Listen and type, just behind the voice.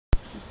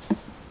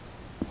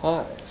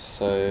Hi,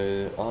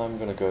 so I'm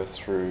going to go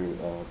through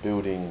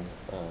building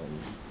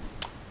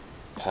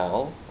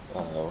PAL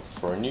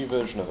for a new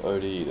version of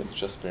ODE that's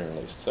just been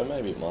released. So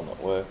maybe it might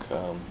not work,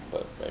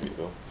 but maybe it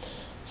will.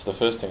 So the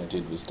first thing I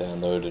did was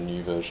download a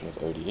new version of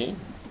ODE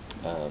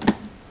and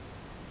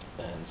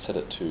set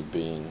it to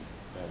being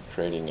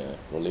creating a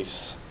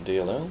release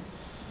DLL.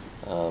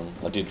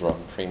 I did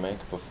run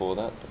PreMake before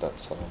that, but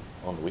that's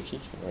on the wiki.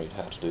 You can read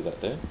how to do that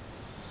there.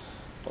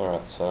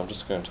 Alright, so I'm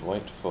just going to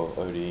wait for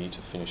ODE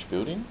to finish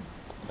building.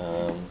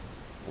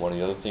 One of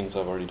the other things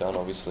I've already done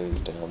obviously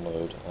is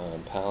download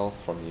PAL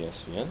from the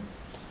SVN,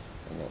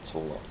 and that's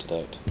all up to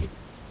date.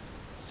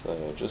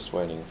 So just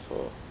waiting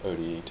for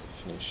ODE to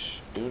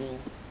finish building,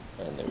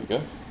 and there we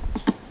go.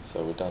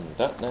 So we're done with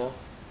that now.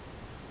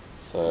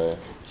 So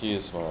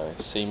here's my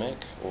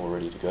CMake all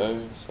ready to go.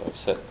 So I've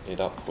set it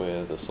up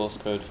where the source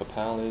code for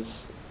PAL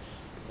is,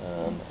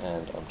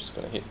 and I'm just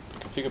going to hit the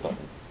configure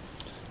button.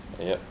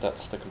 Yep,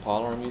 that's the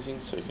compiler I'm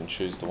using, so you can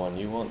choose the one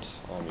you want.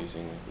 I'm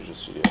using Visual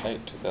Studio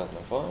 8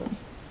 2005.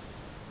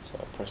 So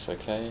I press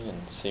OK,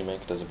 and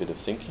CMake does a bit of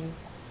thinking,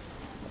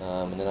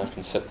 and then I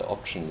can set the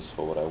options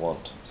for what I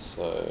want.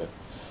 So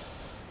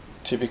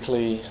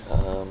typically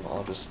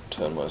I'll just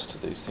turn most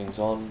of these things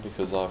on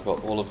because I've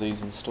got all of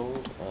these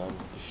installed.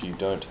 If you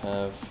don't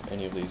have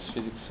any of these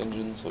physics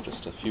engines, or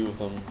just a few of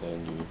them,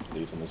 then you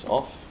leave them as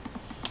off.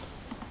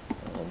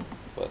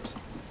 But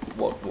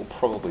what will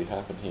probably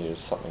happen here is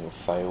something will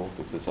fail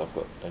because I've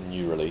got a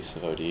new release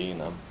of ODE,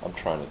 and I'm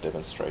trying to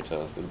demonstrate a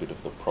little bit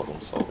of the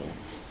problem solving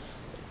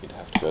that you'd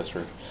have to go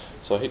through.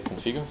 So I hit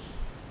configure.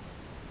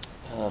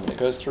 It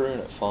goes through and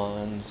it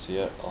finds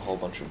a whole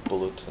bunch of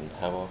bullet and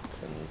Havok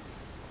and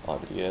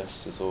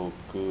IBDS is all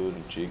good,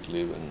 and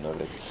JigLib and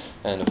NodeX,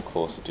 and of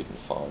course it didn't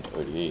find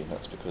ODE, and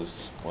that's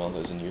because, well,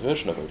 there's a new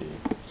version of ODE.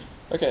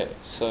 Okay,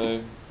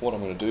 so what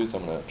I'm going to do is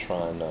I'm going to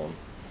try and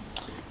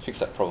fix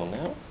that problem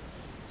now.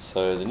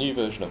 So the new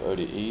version of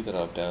ODE that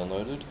I've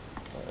downloaded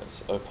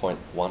is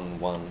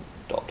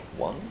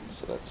 0.11.1,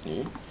 so that's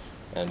new.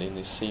 And in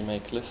this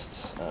CMake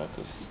lists,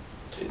 because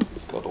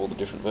it's got all the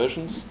different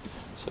versions,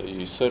 so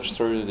you search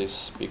through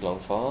this big long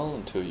file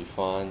until you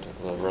find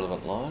the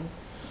relevant line.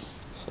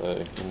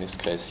 So in this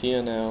case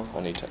here now,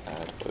 I need to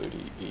add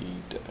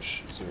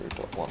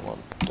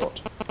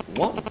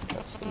ODE-0.11.1.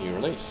 That's the new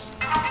release.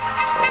 So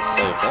I'll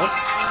save that.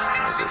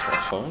 There's my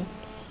phone.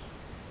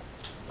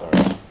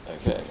 Alright.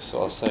 Okay,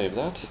 so I'll save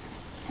that,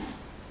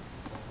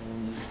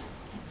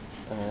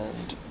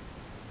 and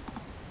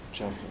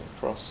jumping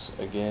across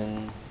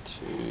again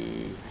to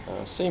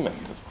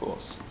CMake, of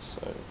course. So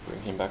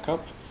bring him back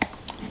up,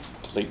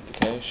 delete the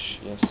cache,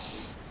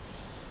 yes.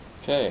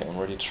 Okay, I'm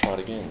ready to try it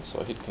again. So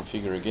I hit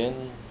configure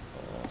again,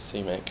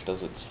 CMake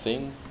does its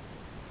thing.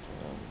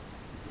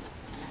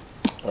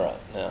 Alright,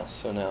 now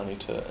I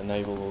need to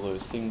enable all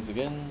those things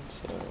again,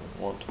 so I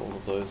want all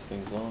of those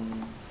things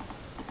on.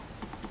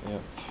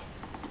 Yep.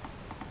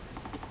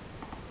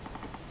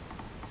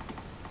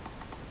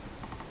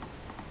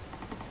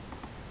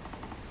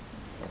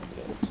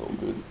 It's all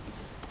good.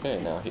 Okay,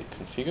 now hit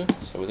configure.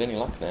 So with any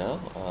luck now,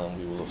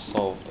 we will have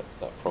solved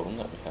that problem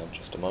that we had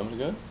just a moment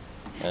ago.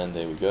 And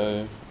there we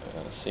go.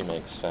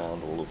 CMake's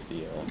found all of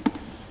the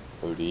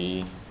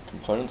ODE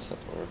components that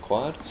were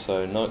required.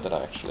 So note that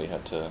I actually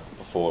had to,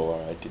 before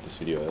I did this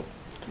video, I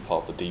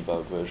compiled the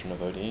debug version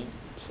of ODE.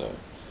 So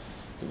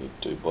we need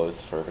to do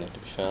both for everything to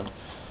be found.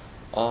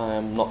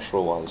 I'm not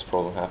sure why this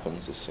problem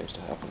happens. This seems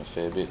to happen a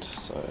fair bit.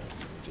 So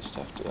we just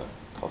have to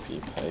copy,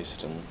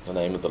 paste, and the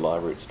name of the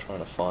library it's trying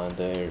to find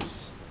there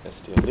is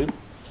JigLib.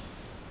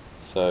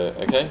 So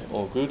okay,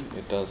 all good,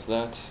 it does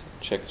that.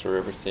 Check through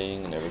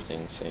everything and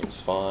everything seems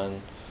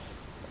fine.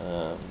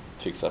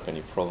 Fix up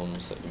any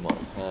problems that you might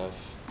have.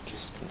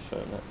 Just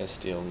confirm that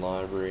SDL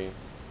library.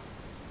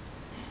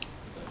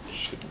 That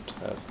shouldn't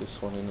have this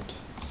one in it,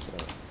 so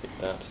hit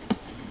that.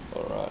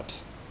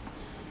 Alright.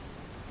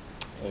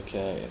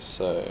 Okay,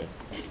 so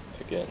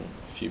again,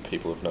 a few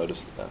people have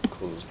noticed that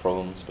causes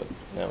problems, but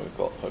now we've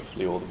got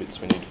hopefully all the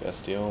bits we need for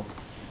SDL.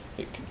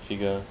 Hit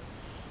configure,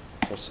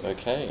 press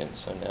OK, and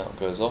so now it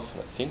goes off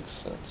and it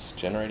thinks and it's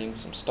generating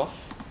some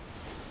stuff.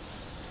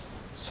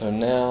 So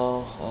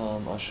now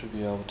I should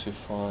be able to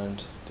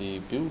find the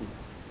build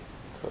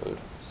code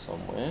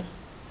somewhere.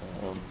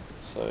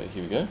 So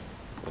here we go,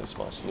 there's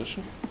my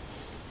solution.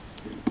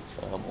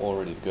 So I'm all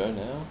ready to go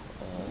now.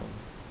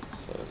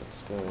 So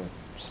let's go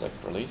select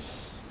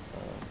release,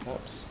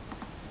 perhaps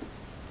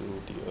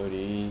build the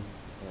ODE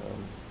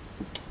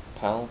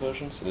PAL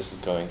version. So this is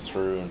going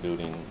through and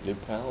building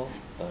libpal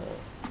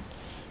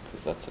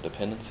because that's a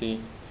dependency.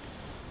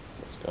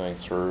 So it's going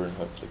through and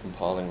hopefully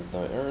compiling with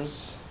no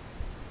errors.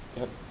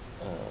 Yep,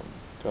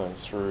 going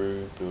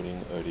through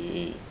building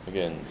ODE,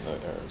 again no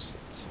errors.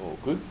 It's all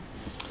good.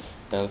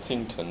 Now the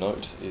thing to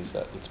note is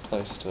that it's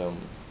placed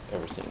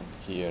everything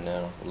here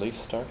now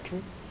release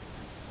directory.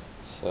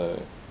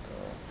 So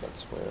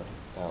that's where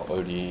our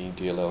ODE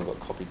DLL got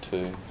copied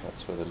to.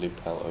 That's where the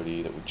libpal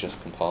ODE that we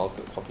just compiled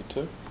got copied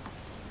to.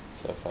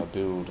 So if I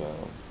build,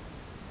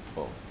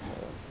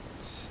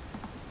 let's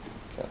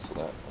cancel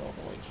that. I don't want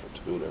to wait for it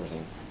to build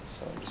everything.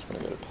 So I'm just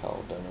going to go to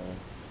PAL demo.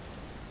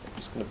 I'm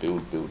just going to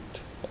build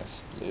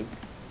test lib.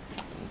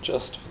 And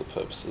just for the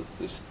purposes of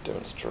this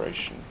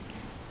demonstration,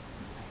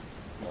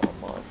 I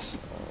might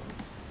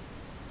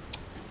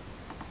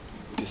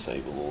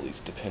disable all these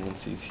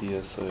dependencies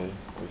here, so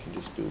we can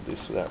just build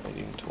this without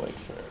needing to wait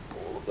for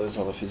all of those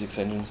other physics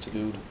engines to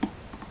build.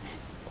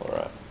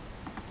 Alright,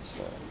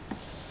 so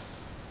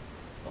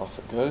off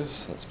it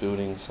goes. It's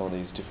building some of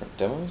these different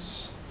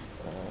demos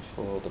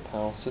for the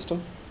PAL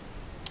system.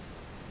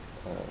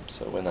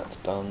 So when that's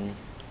done,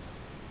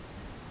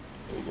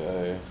 there we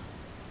go.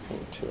 Oh,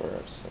 2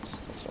 errors,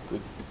 that's not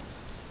good.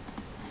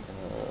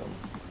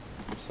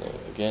 So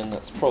again,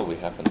 that's probably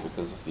happened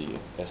because of the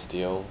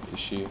SDL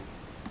issue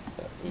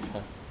that we've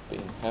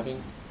been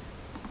having.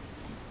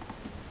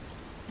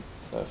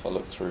 So if I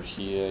look through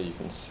here, you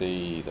can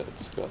see that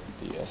it's got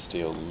the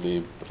SDL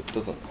lib, but it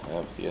doesn't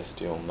have the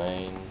SDL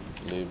main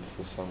lib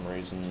for some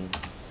reason.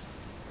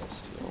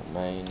 SDL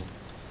main.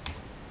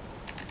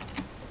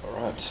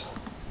 Alright,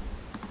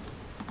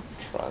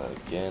 try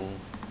that again.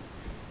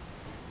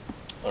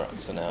 Alright,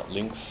 so now it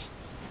links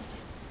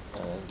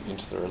and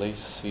into the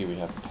release. Here we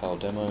have the PAL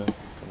demo. We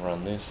can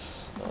run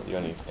this. The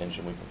only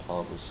engine we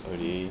compiled was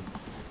ODE.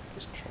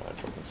 Just try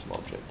dropping some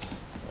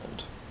objects,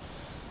 and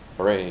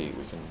hooray,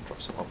 we can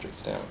drop some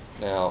objects down.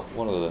 Now,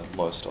 one of the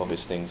most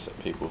obvious things that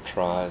people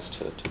try is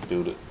to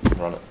build it and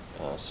run it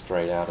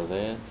straight out of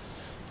there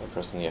by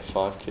pressing the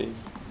F5 key.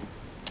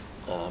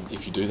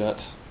 If you do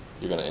that,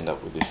 you're going to end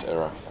up with this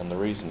error, and the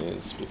reason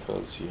is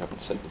because you haven't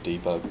set the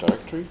debug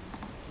directory.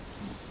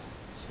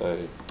 So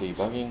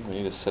debugging, we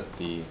need to set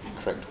the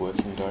correct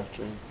working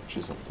directory, which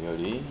isn't the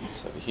ODE,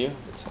 it's over here.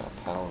 It's our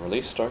PAL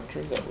release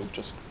directory that we've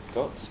just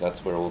got, so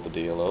that's where all the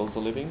DLLs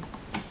are living,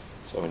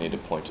 so we need to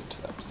point it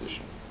to that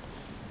position.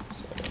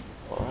 So,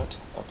 alright,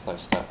 I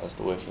place that as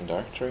the working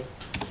directory.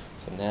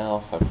 So now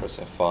if I press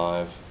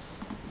F5,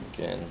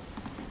 again,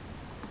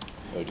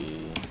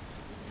 ODE,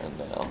 and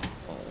now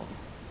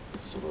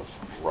it sort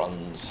of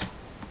runs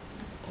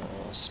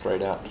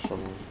straight out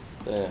from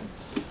there.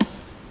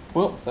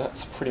 Well,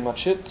 that's pretty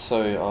much it.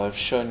 So I've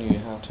shown you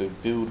how to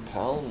build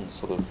PAL and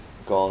sort of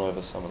gone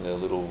over some of the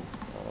little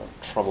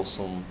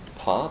troublesome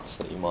parts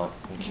that you might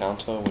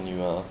encounter when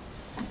you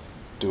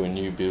do a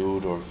new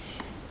build, or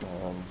if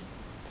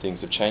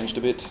things have changed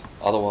a bit.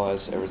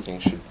 Otherwise, everything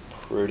should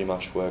pretty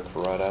much work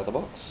right out of the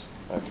box.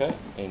 Okay,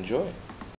 enjoy.